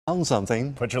Found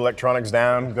something. Put your electronics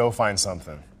down, go find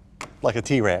something. Like a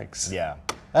T-Rex. Yeah.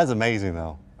 That's amazing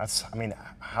though. It's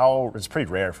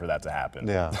pretty rare for that to happen.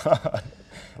 Yeah.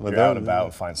 You're out and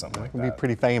about, find something like that. Be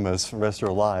pretty famous for the rest of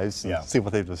their lives and Yeah. see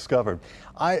what they've discovered.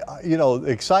 The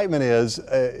excitement is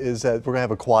that we're gonna have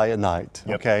a quiet night,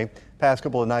 Yep. okay? Past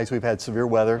couple of nights we've had severe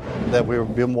weather that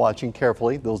we've been watching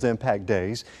carefully, those impact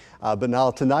days. But now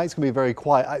tonight's gonna be very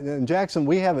quiet. In Jackson,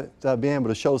 we haven't been able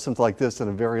to show something like this in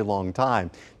a very long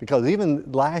time because even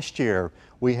last year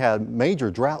we had major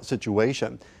drought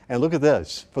situation. And look at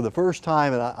this, for the first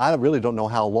time, and I really don't know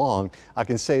how long, I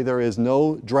can say there is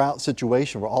no drought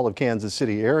situation for all of Kansas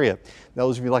City area.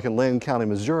 Those of you like in Linn County,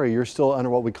 Missouri, you're still under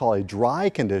what we call a dry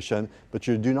condition, but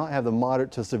you do not have the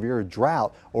moderate to severe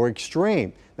drought or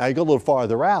extreme. Now you go a little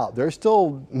farther out, they're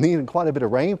still needing quite a bit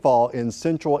of rainfall in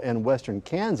central and western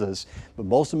Kansas, but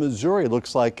most of Missouri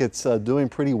looks like it's doing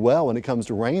pretty well when it comes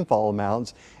to rainfall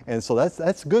amounts. And so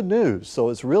that's good news. So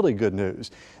it's really good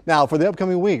news. Now for the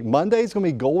upcoming week, Monday is going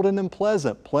to be golden and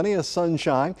pleasant, plenty of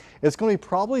sunshine. It's going to be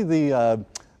probably the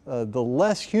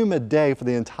less humid day for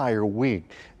the entire week.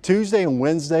 Tuesday and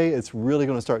Wednesday, it's really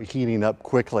going to start heating up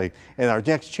quickly. And our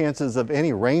next chances of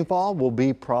any rainfall will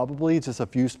be probably just a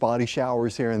few spotty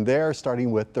showers here and there,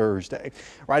 starting with Thursday.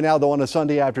 Right now, though, on a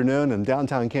Sunday afternoon in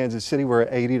downtown Kansas City, we're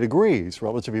at 80 degrees,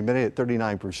 relative humidity at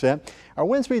 39%. Our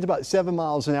wind speed is about 7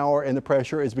 miles an hour, and the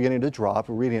pressure is beginning to drop.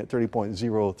 We're reading at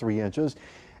 30.03 inches.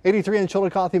 83 in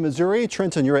Chillicothe, Missouri.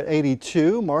 Trenton, you're at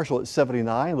 82. Marshall at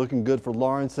 79. Looking good for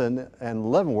Lawrence and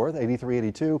Leavenworth, 83,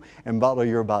 82. And Butler,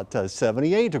 you're about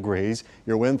 78 degrees.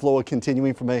 Your wind flow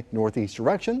continuing from a northeast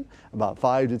direction, about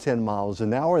 5 to 10 miles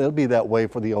an hour. It'll be that way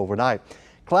for the overnight.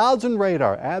 Clouds and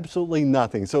radar, absolutely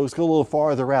nothing. So let's go a little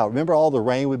farther out. Remember all the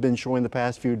rain we've been showing the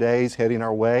past few days heading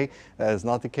our way? That is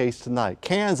not the case tonight.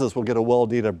 Kansas will get a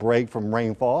well-needed break from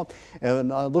rainfall. And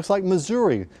looks like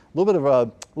Missouri, a little bit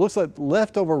of looks like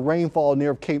leftover rainfall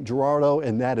near Cape Girardeau,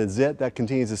 and that is it. That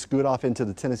continues to scoot off into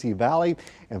the Tennessee Valley.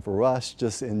 And for us,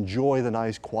 just enjoy the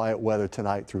nice quiet weather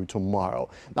tonight through tomorrow.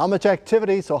 Not much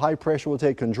activity, so high pressure will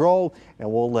take control, and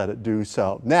we'll let it do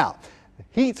so. Now,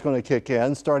 heat's going to kick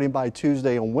in starting by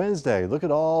Tuesday and Wednesday. Look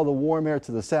at all the warm air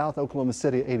to the south. Oklahoma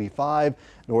City 85,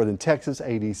 northern Texas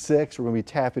 86. We're going to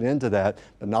be tapping into that,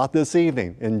 but not this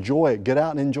evening. Enjoy it. Get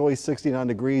out and enjoy 69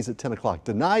 degrees at 10 o'clock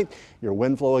tonight. Your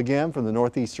wind flow again from the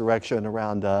northeast direction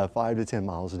around 5 to 10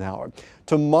 miles an hour.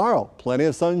 Tomorrow, plenty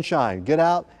of sunshine. Get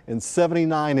out and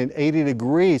 79 and 80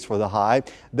 degrees for the high.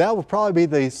 That will probably be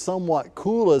the somewhat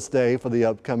coolest day for the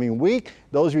upcoming week.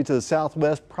 Those of you to the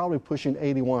southwest probably pushing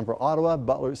 81 for Ottawa,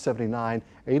 Butler 79,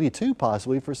 82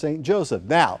 possibly for St. Joseph.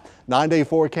 Now, 9-day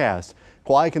forecast.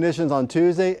 Quiet conditions on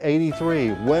Tuesday,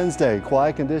 83. Wednesday,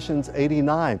 quiet conditions,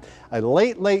 89. A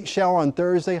late shower on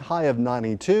Thursday, high of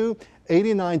 92.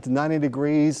 89 to 90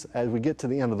 degrees as we get to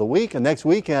the end of the week. And next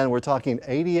weekend, we're talking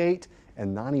 88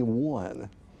 and 91.